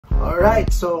Alright,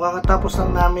 so kakatapos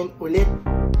lang namin ulit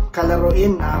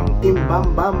kalaruin ang Team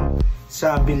Bam Bam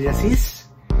sa Villasis.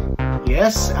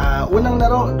 Yes, unang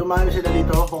laro, dumami sila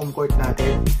dito, home court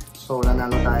natin. So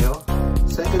nanalo tayo.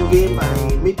 Second game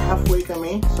ay mid-halfway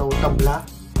kami, so tabla.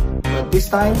 But this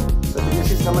time, sa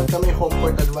Villasis naman kami, home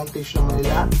court advantage naman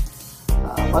nila.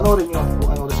 Panoorin nyo kung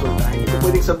anong resulta. Hindi ko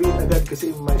pwedeng sabihin agad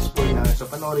kasi may spoil na. So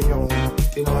panoorin nyo kung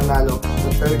sino manalo sa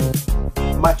third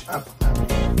match up namin.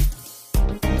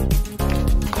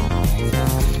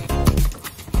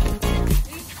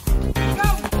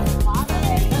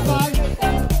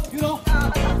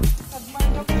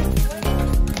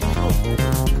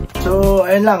 So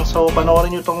ayun lang, so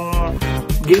panoorin nyo tong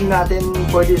game natin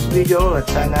for this video at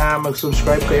sana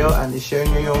mag-subscribe kayo and i-share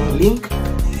nyo yung link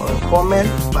or comment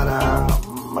para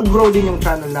mag-grow din yung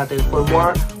channel natin for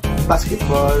more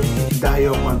basketball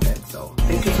dayo content. So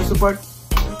thank you sa support.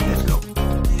 Let's go.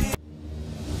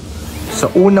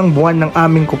 Sa unang buwan ng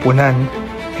aming kupunan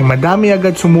ay madami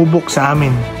agad sumubok sa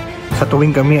amin sa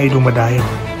tuwing kami ay dumadayo.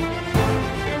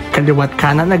 Kaliwat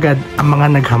kanan agad ang mga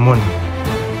naghamon.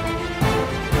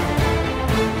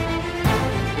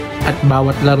 At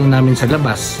bawat laro namin sa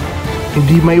labas,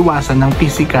 hindi maiwasan ng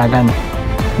pisikalan.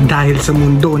 Dahil sa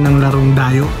mundo ng larong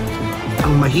dayo,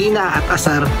 ang mahina at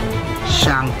asar,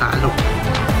 siyang talo.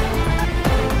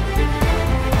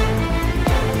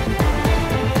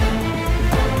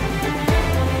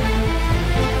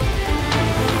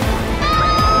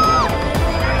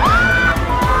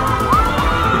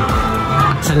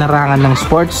 Sa larangan ng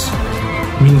sports,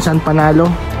 minsan panalo,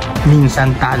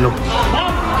 minsan talo.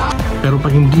 Pero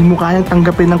pag hindi mo kayang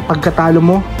tanggapin ang pagkatalo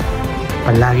mo,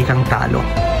 palagi kang talo.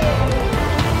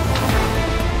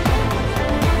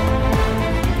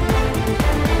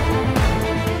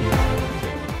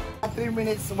 At 3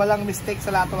 minutes, walang mistake sa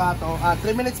lato-lato.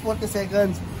 3 minutes 40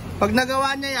 seconds. Pag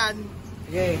nagawa niya yan,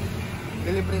 okay,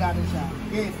 delivery natin siya.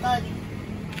 Okay, start.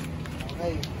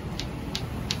 Okay.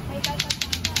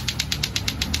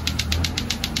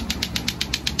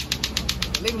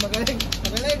 Magaling, magaling,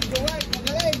 magaling,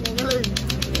 magaling, magaling.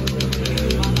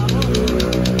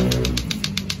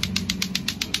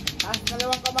 Taas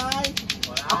dalawang kamay.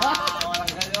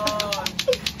 Walang gayon.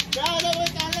 Kaya mo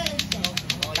challenge.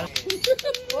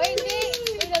 Uy, hindi.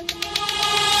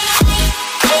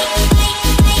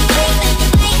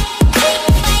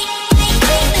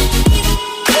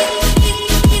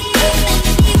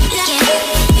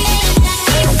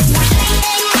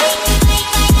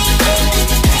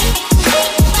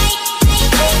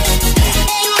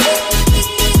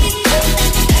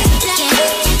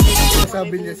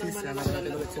 Villasis,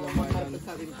 natin ulit sila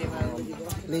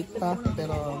late pa,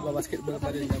 pero basketball pa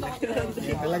rin kami.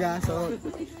 Yan talaga, so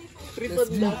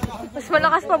mas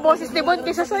malakas pa boses ni Bon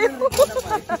kaysa sa'yo.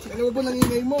 Ano ba nang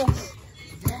ingay mo?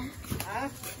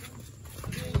 Ha?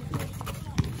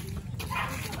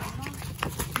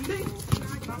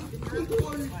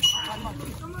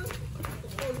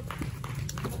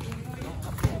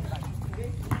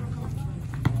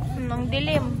 Ang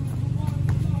dilim.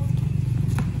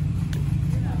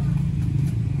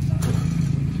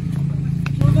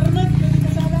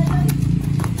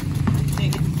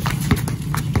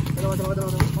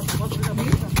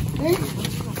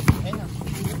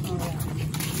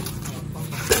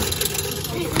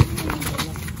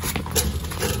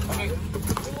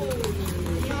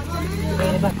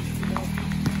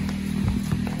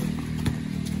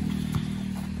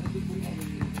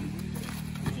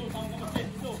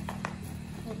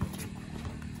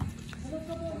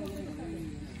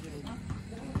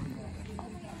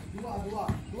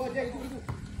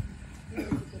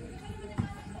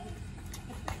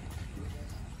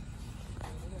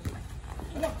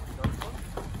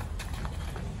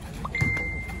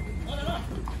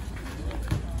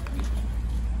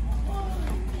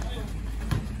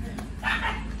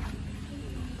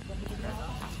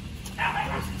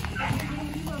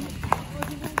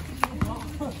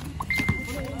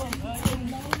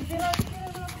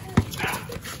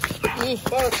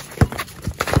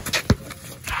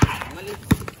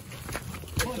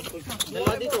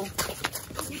 Dalawa dito.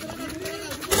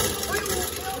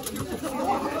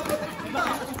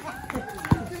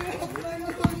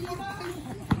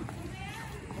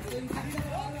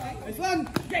 Nice one.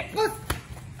 Good.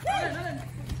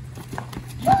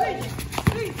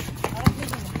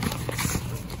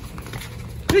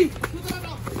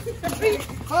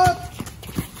 Hot.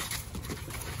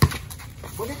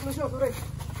 Balik lu siya, sore.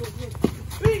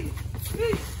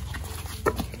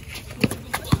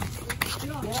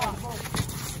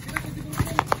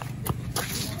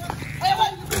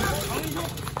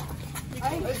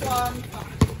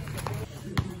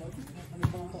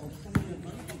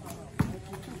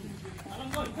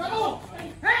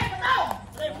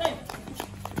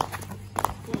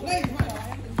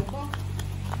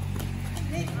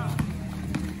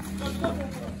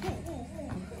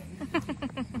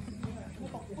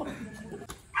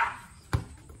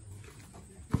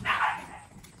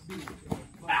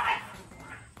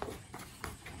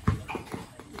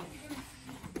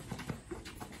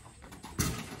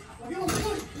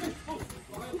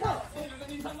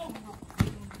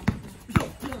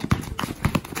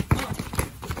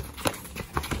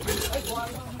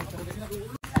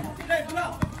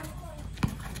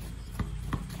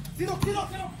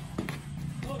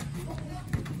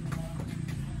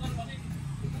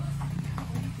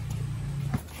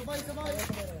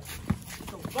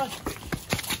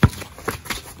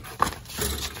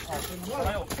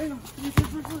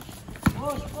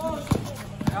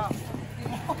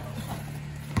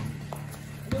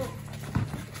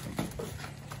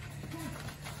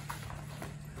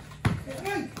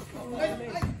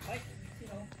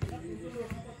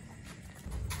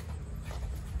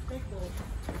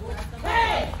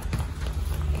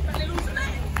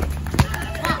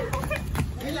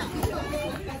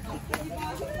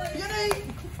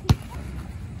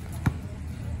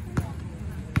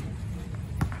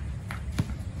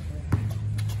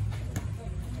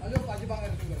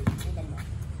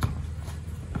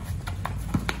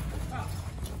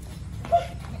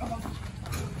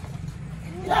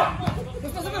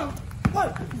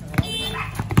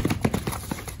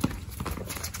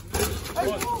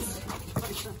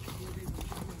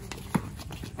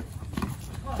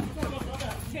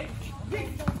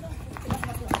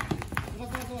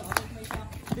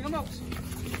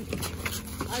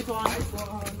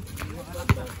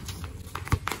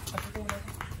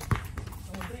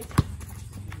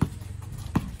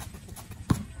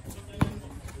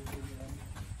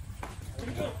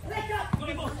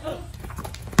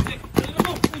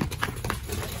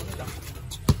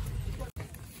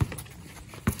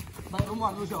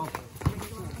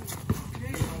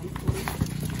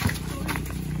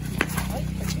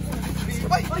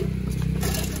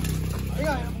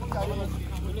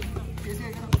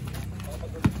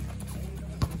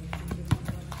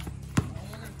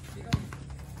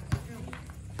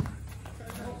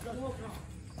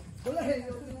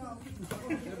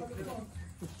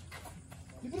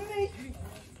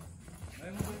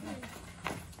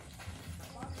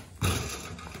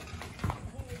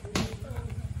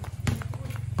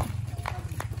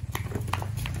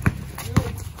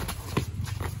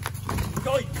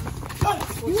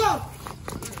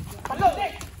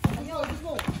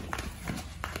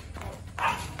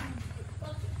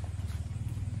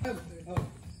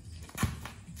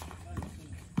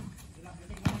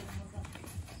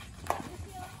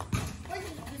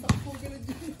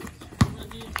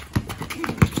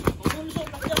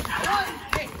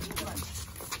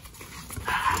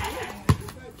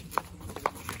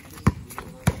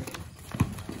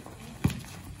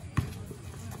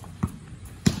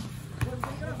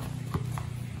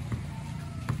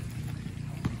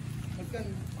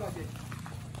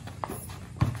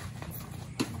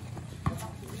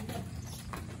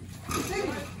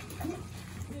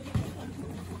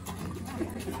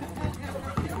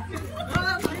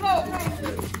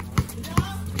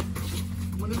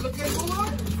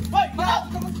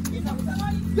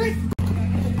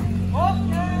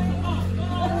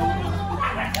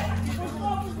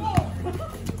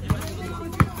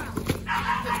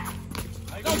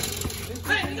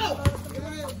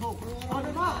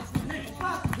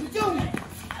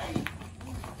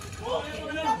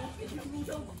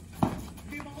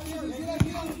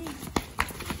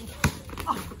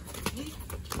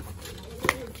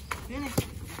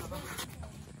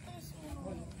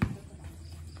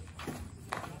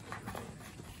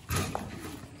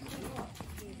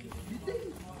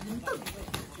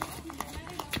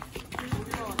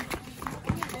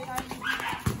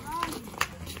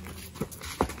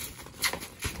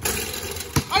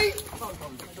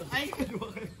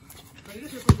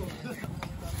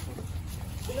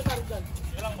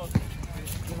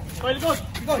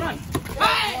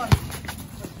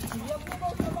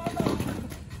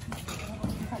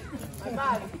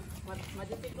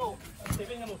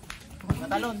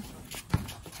 Matalon.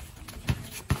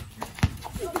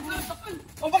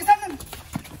 Oh, pagsanan!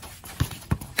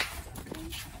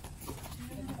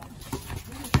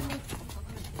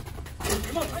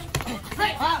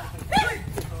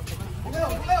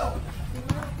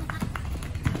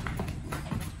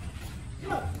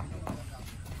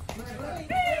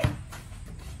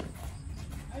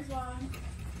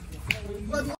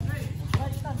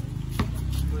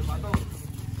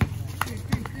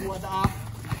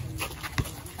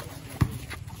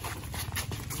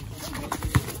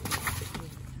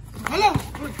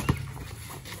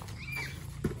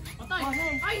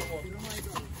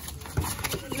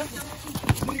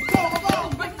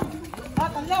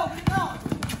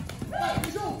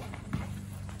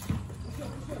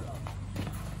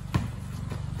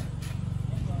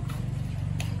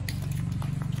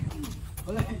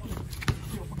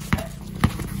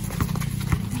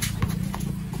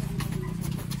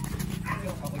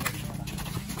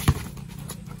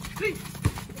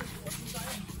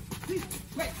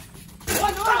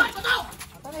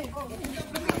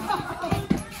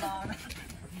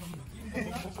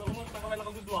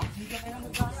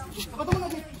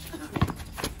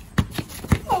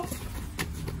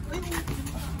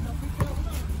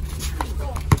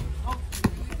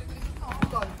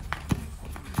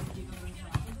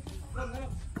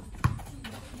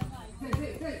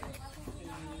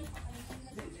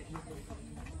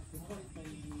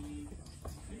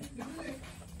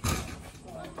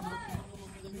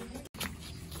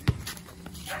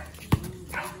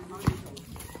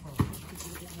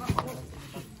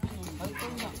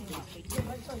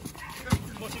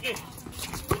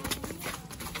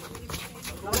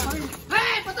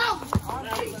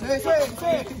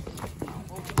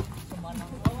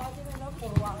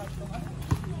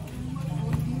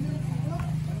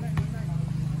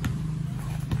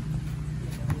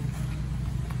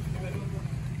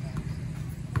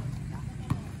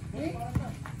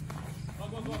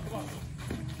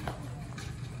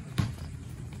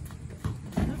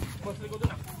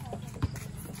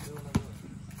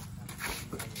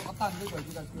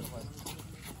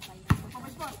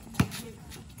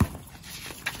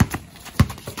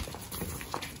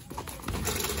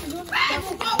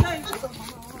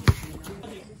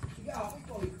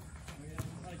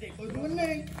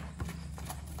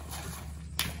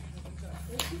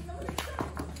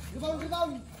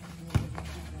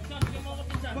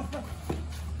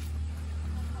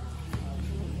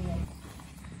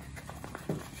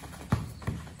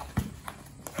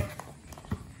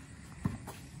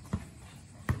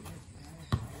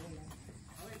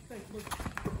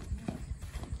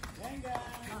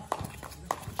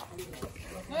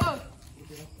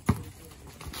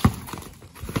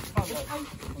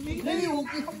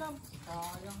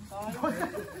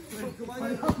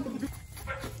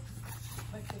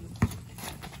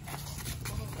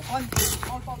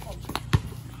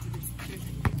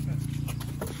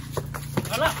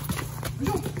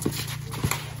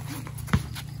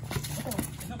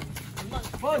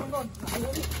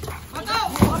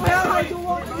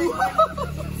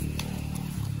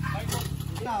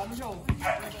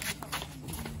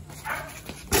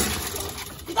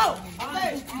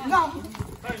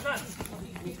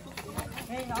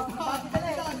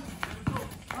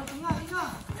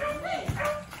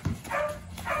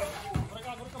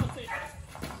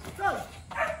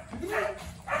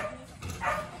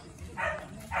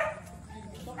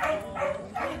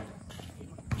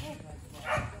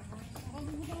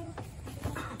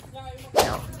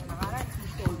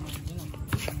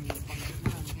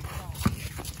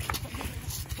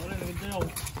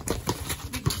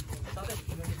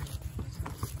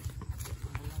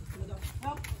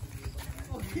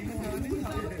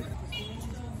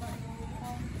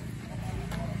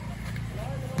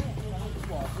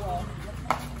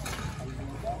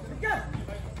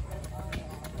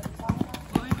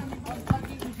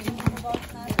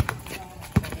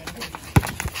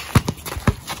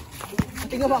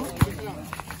 Tingnan bang?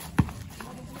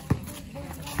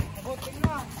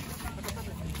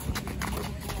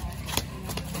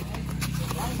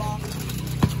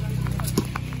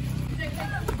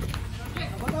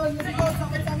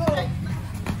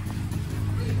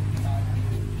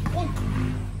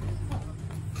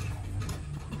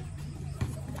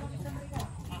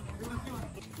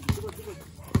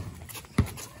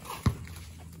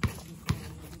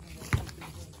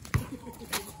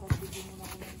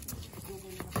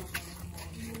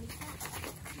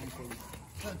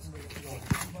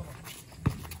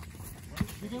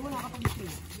 Bigyan mo na kapag-display.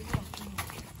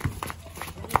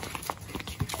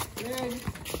 Yan.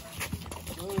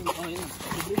 Okay na.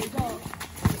 Bigyan ka.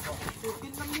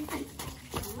 Tukin lang din tayo.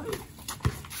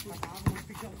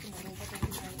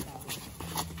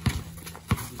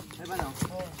 Ay ba na?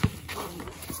 Oo.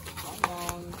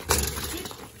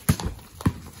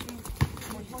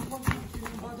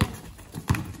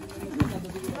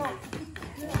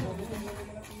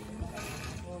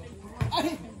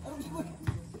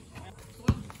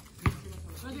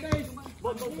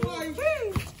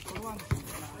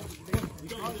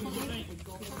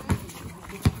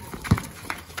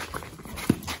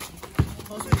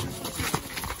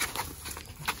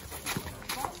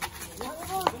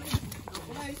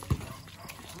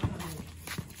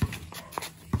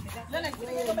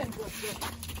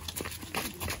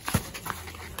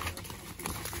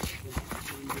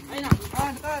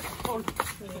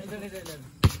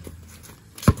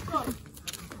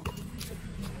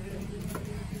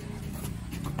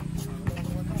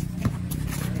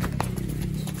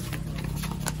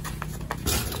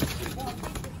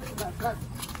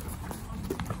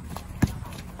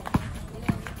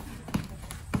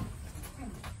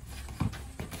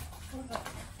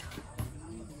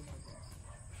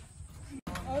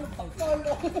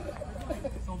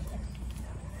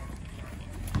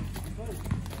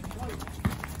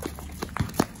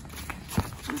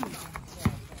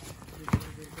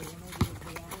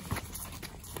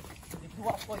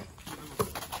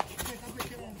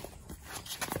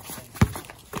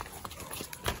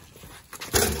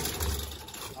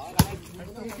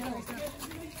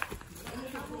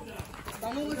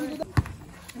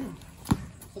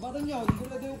 Sabatan nyo, hindi ko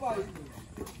na daw pa.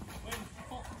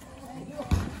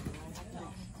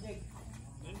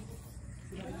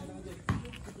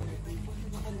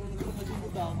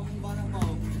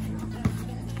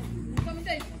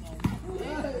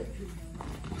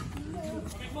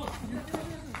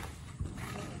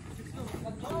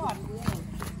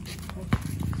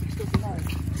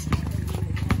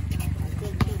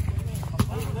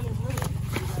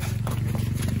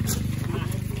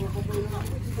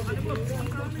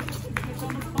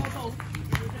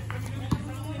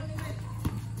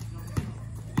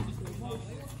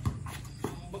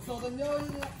 Yun,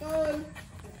 lakon.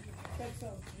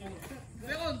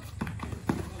 Ngayon.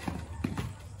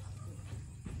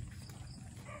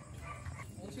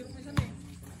 Ang sirap isa na eh.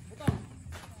 Butang.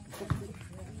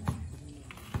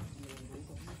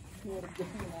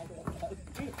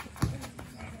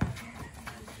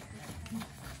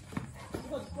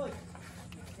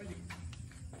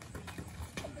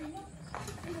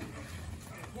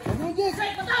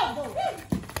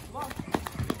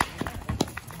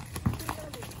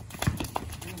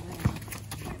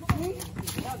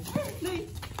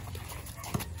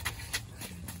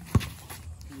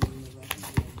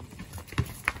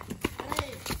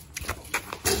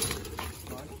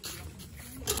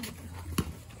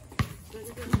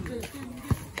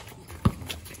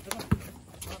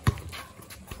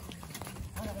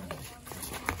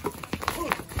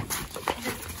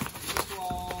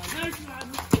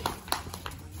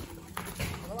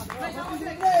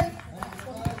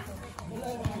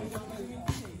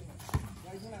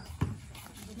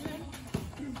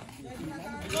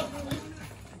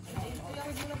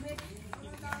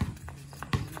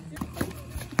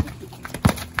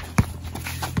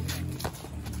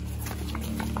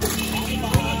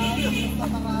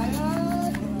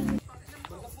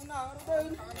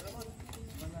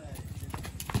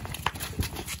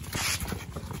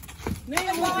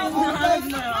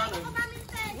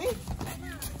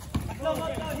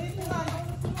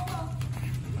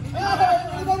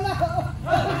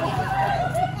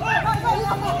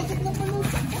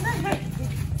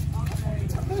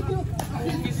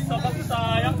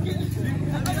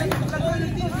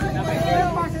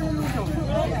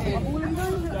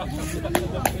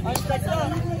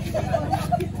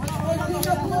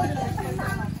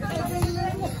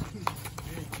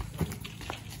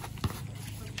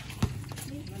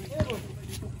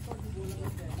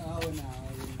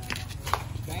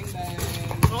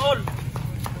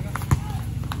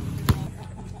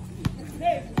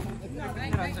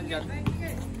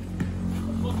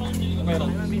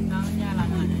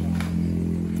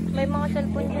 May mga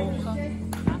cellphone dyan.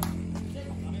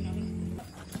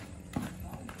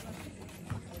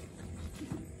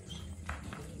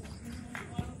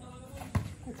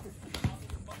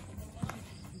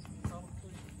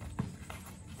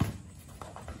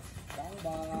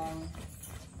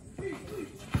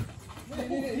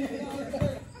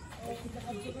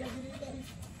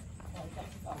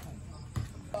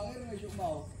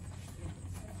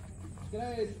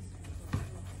 Great.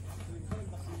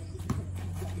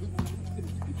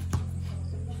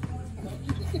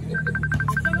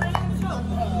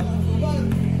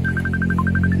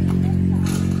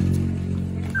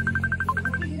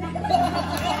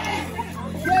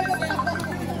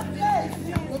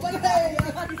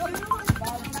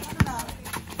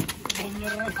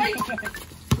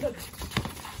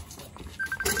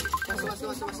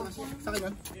 Sa akin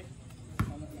yun?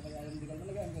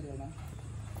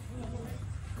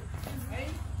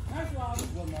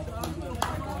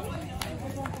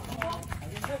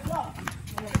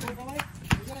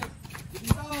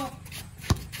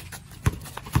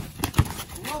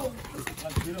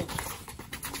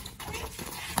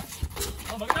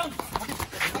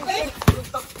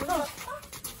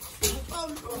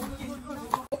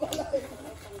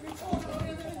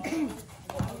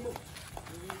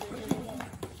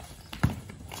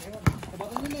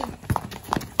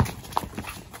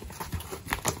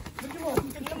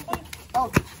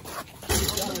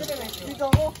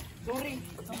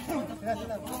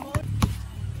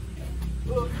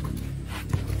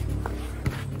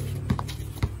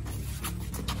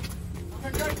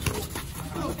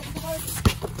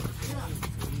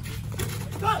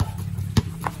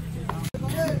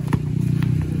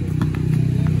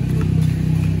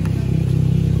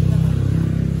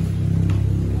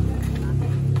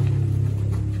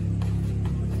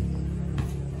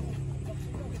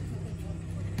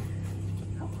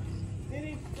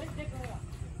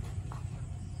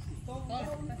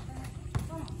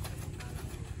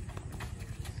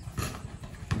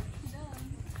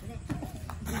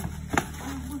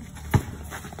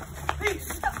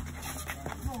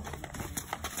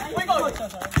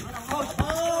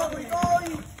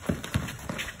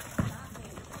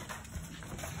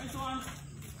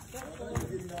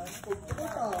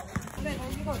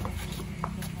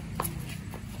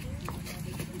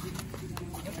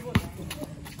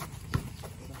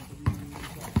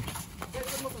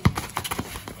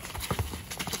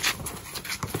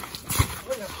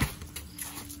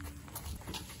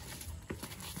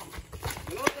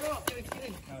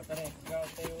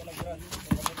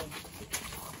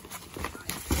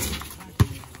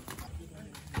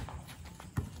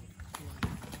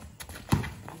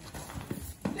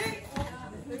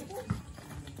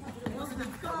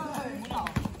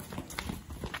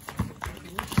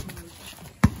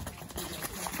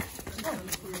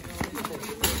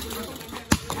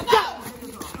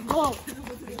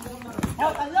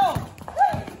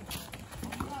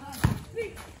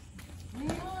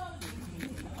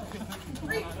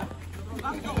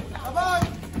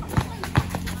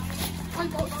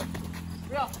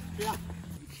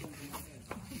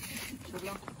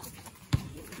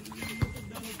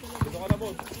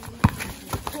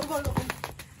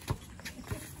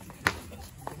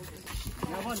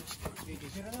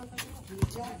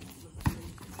 Good.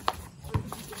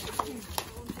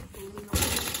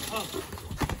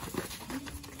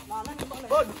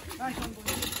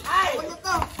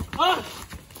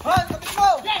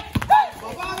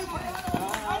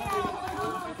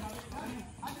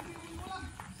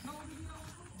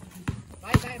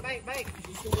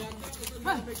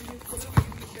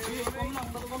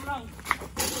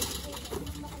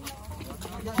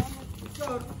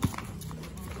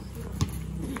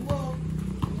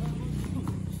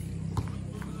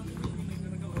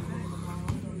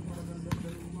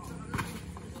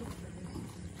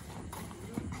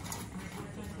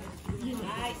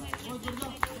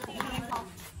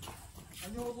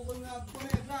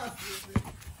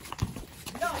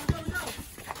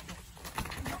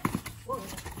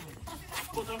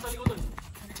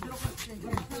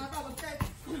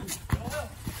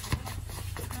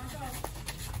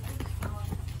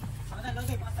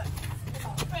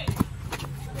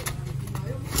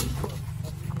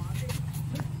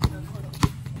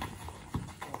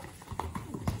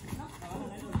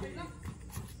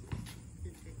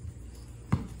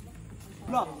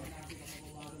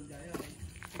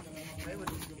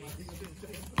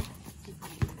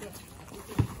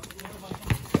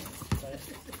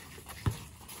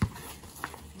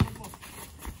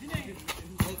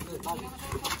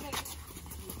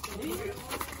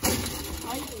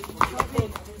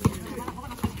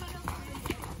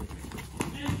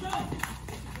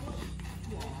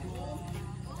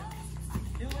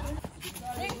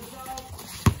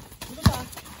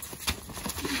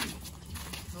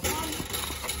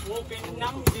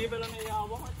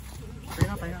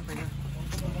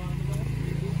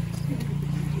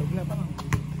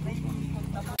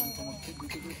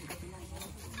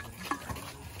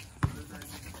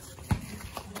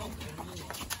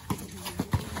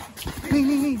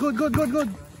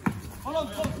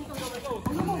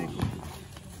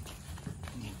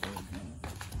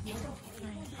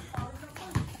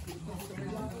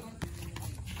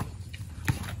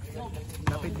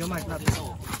 Lapit gamay, lapit.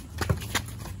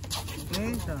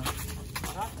 Okay, isa.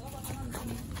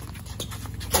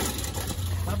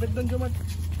 Lapit doon gamay.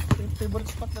 Favorite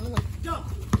spot talaga.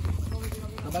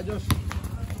 Aba, Diyos.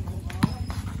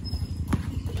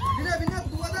 Binat,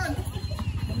 buwadan.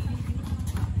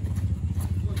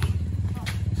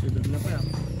 Sudod na pa yan.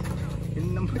 Yun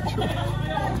naman siya.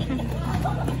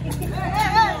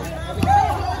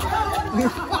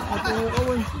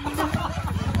 Matukawan.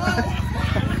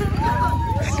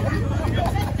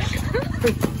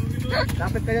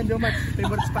 Dapat ka yan, Jomat.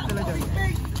 Favorite spot nila dyan.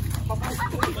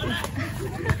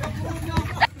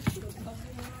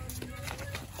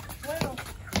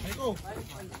 Aiko.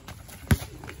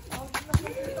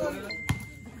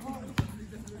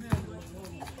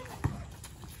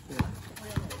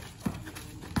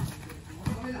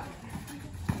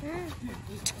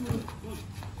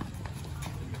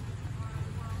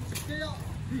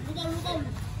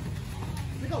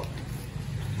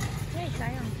 Ay,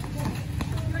 sayang.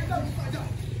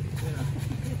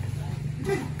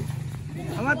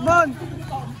 Angat, Bon!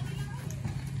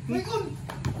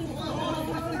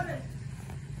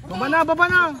 Baba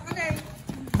na!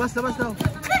 Basta.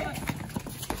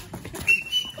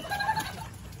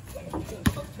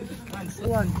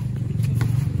 One.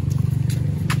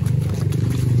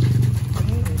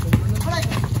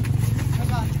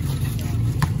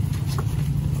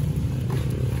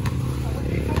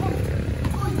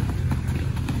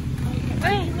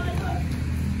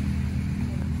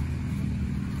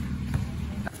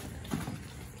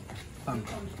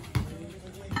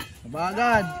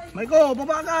 Babagad! Maiko,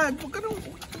 babagad! Huwag ka nung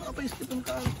nakapaisip ng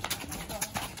kaan.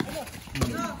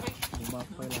 Babak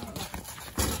pa lang.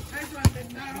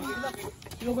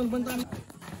 Ikaw kang bantaan.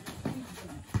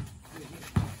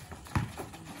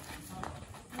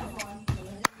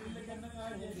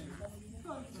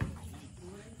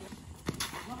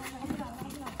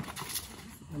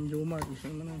 Ang Jomar,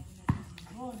 isang naman.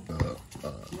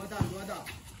 Duwada.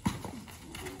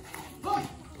 Hoy!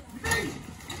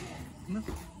 Bibig!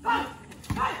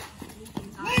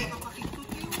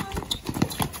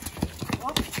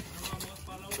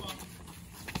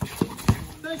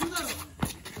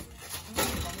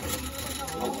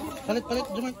 Palit,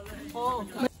 Jumat.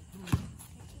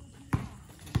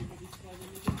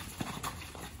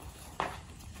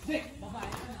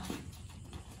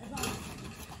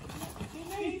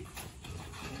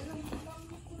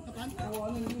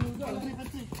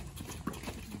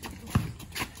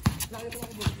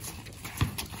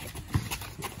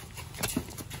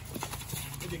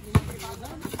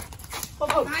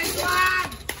 Oo. Nice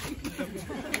one!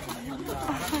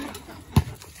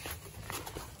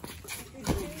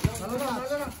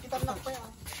 Kita nak pa yan.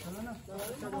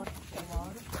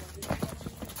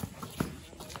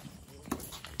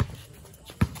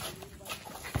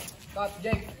 Cut,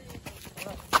 Jake.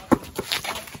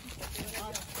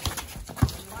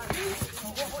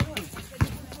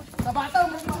 Tabata,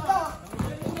 tabata.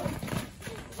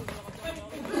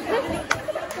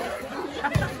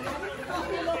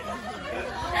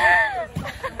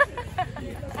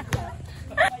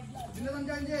 Dinaman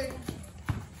dyan, Jake.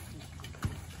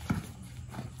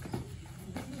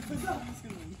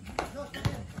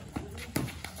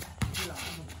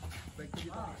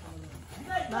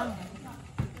 Bang.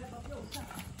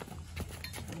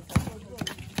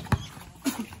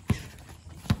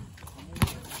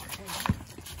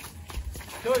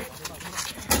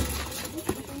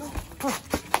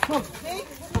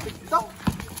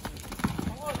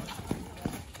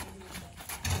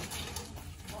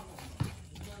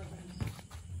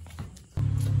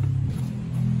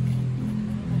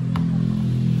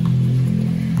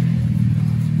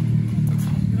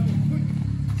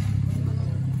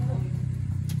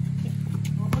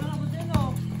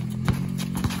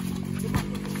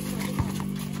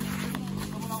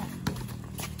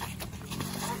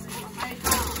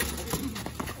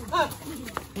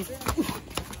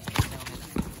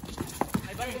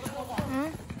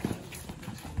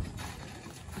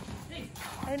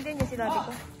 Ayun din si daddy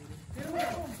ko.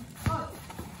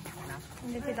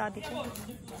 Hindi si daddy ko.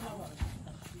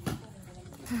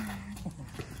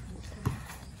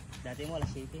 Dati mo alas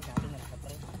 7, dati na alas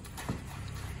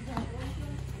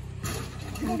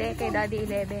 3. Hindi, kay daddy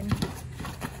 11.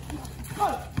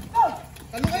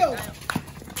 Ano kayo?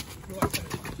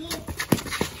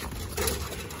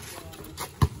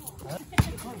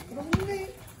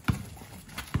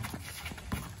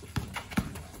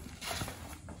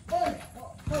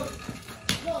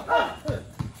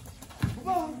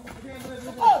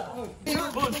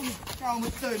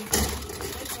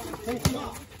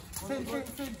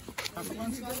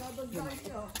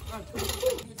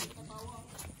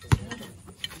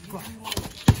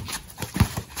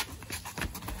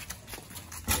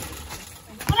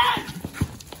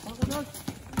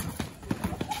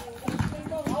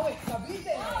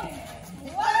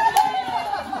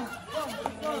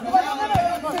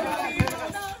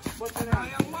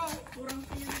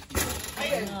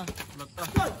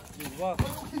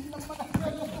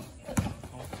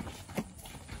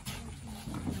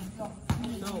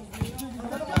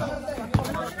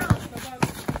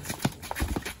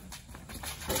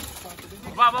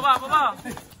 Baba!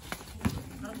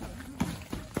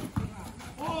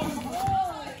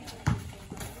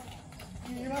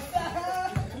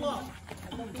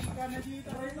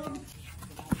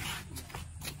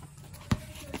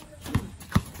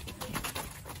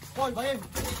 Hoy, bayin!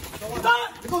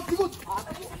 Likod! Likod!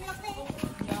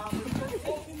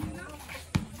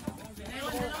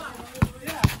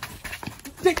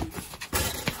 Jake!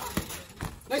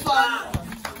 Nice one!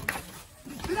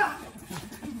 Sina!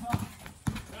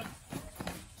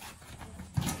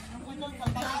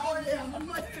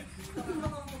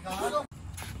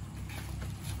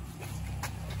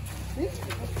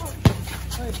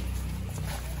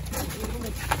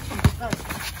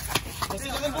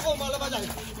 Silakan buko, malaba dyan.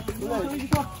 Wala.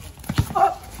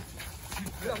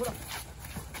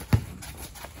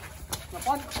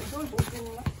 Lapan, idol, bukin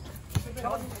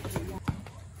na.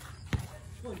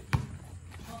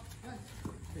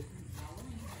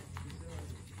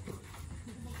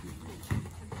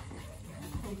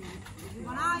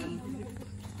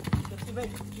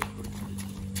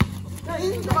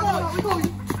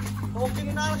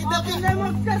 Okay na kita. Okay na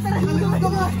magkasara.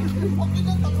 Okay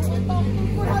na takot.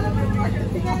 Wala naman.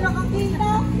 Tingnan lang ang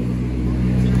kita.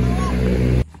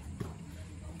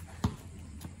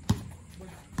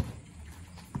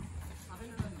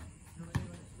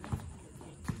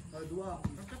 Dua.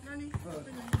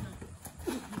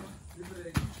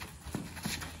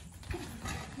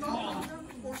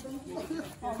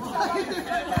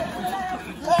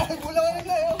 Bulangan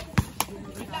na yun.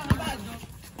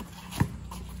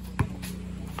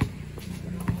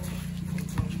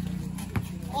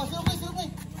 Oh, sirupay.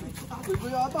 Tapoy ko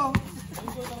yata.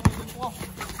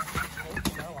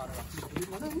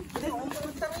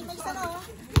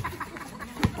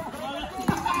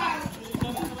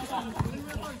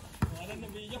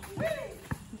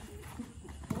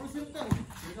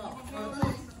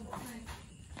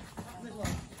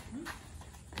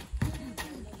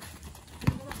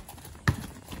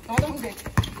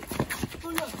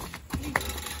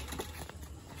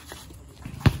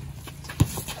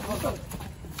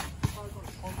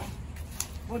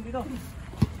 Dito.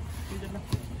 Dito na.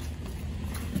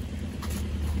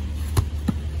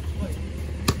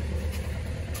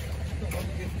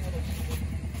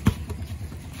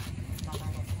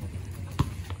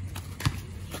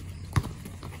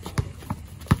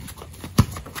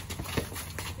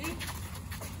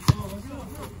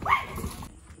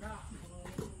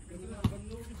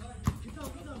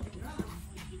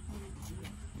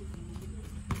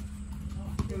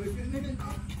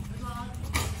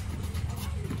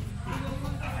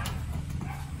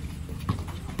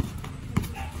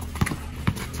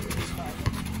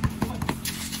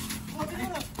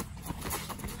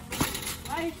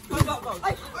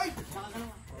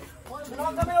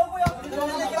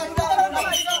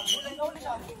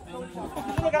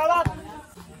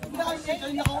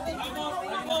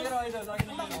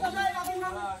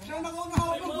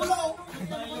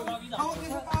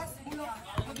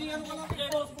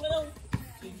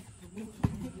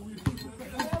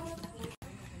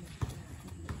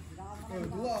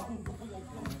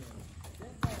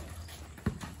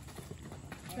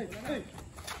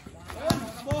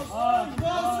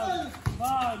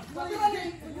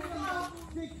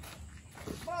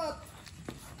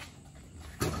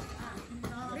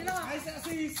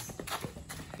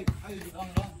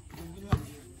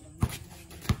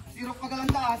 Sirok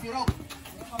pagaganda, sirok.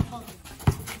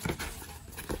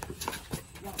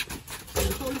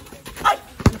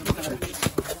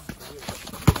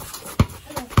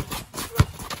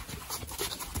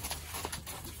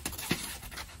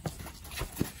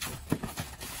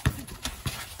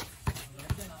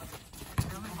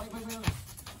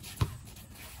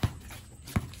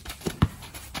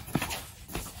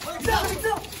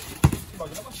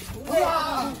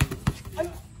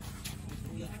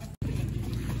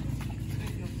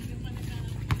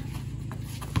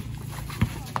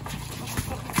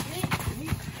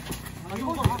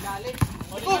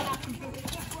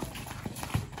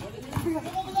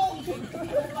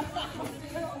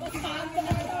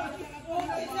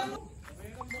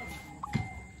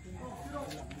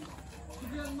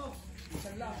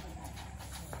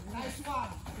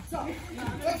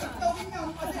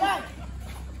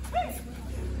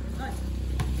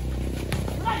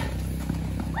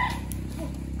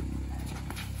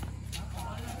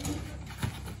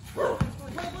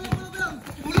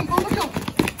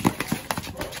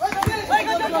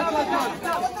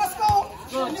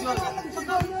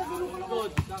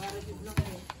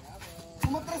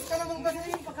 Umatras ka naman kasi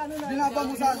binaba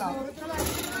mo sana.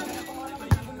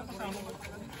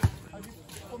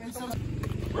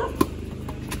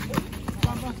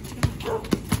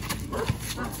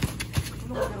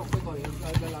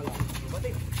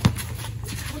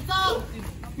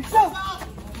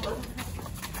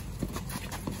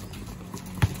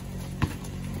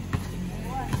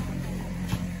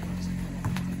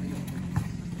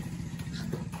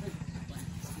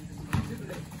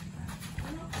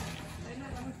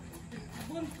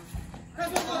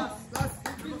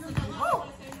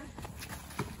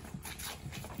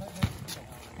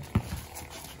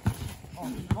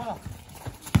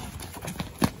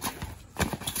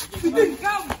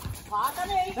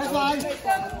 That's why,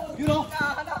 you know,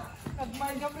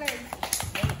 nag-mind ka, friends.